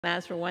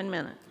That's for 1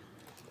 minute.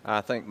 I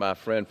thank my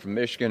friend from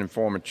Michigan and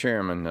former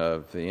chairman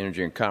of the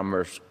Energy and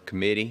Commerce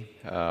Committee.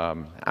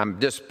 I'm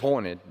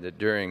disappointed that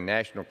during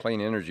National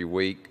Clean Energy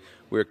Week,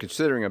 we're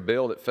considering a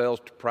bill that fails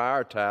to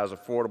prioritize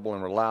affordable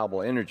and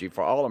reliable energy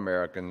for all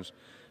Americans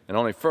and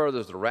only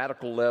furthers the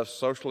radical left's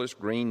socialist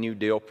Green New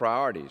Deal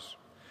priorities.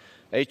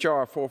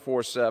 H.R.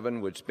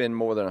 447 would spend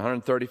more than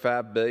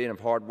 $135 billion of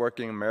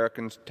hardworking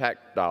Americans'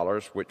 tax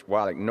dollars,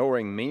 while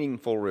ignoring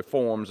meaningful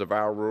reforms of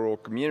our rural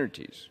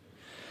communities.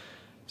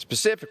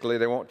 Specifically,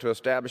 they want to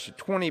establish a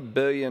 $20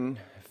 billion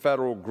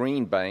federal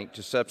green bank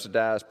to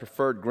subsidize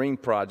preferred green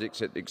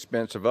projects at the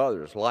expense of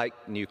others,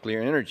 like nuclear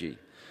energy.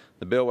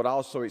 The bill would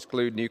also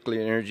exclude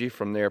nuclear energy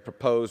from their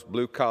proposed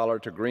blue-collar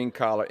to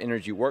green-collar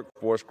energy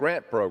workforce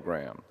grant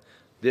program.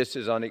 This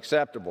is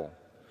unacceptable.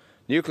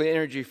 Nuclear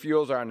energy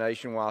fuels our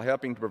nation while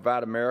helping to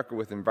provide America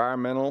with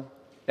environmental,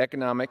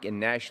 economic,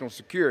 and national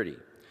security.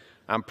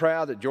 I'm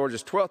proud that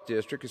Georgia's 12th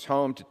district is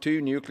home to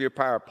 2 nuclear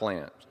power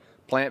plants,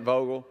 Plant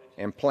Vogtle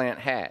and Plant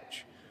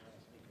Hatch.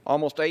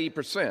 Almost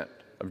 80%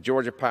 of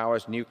Georgia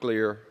Power's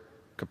nuclear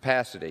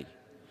capacity.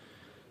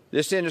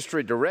 This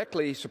industry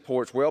directly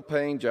supports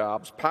well-paying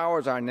jobs,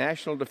 powers our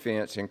national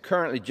defense, and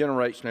currently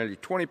generates nearly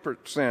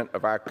 20%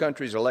 of our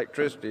country's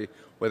electricity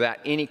without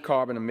any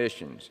carbon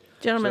emissions.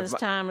 Gentleman's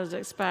time has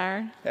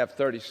expired. Have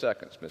 30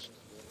 seconds, Ms.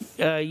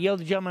 Yield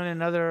the gentleman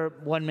another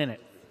 1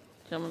 minute.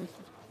 Gentleman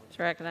is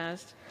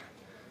recognized.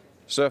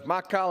 So if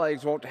my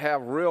colleagues want to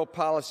have real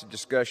policy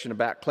discussion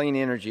about clean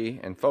energy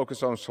and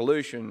focus on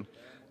solutions,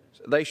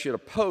 they should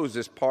oppose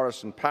this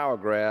partisan power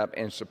grab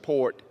and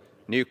support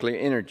nuclear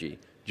energy.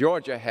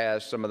 Georgia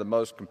has some of the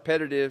most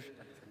competitive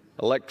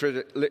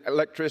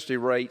electricity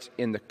rates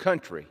in the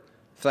country,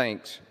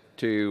 thanks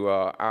to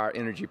our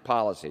energy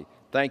policy.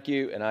 Thank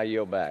you, and I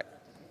yield back.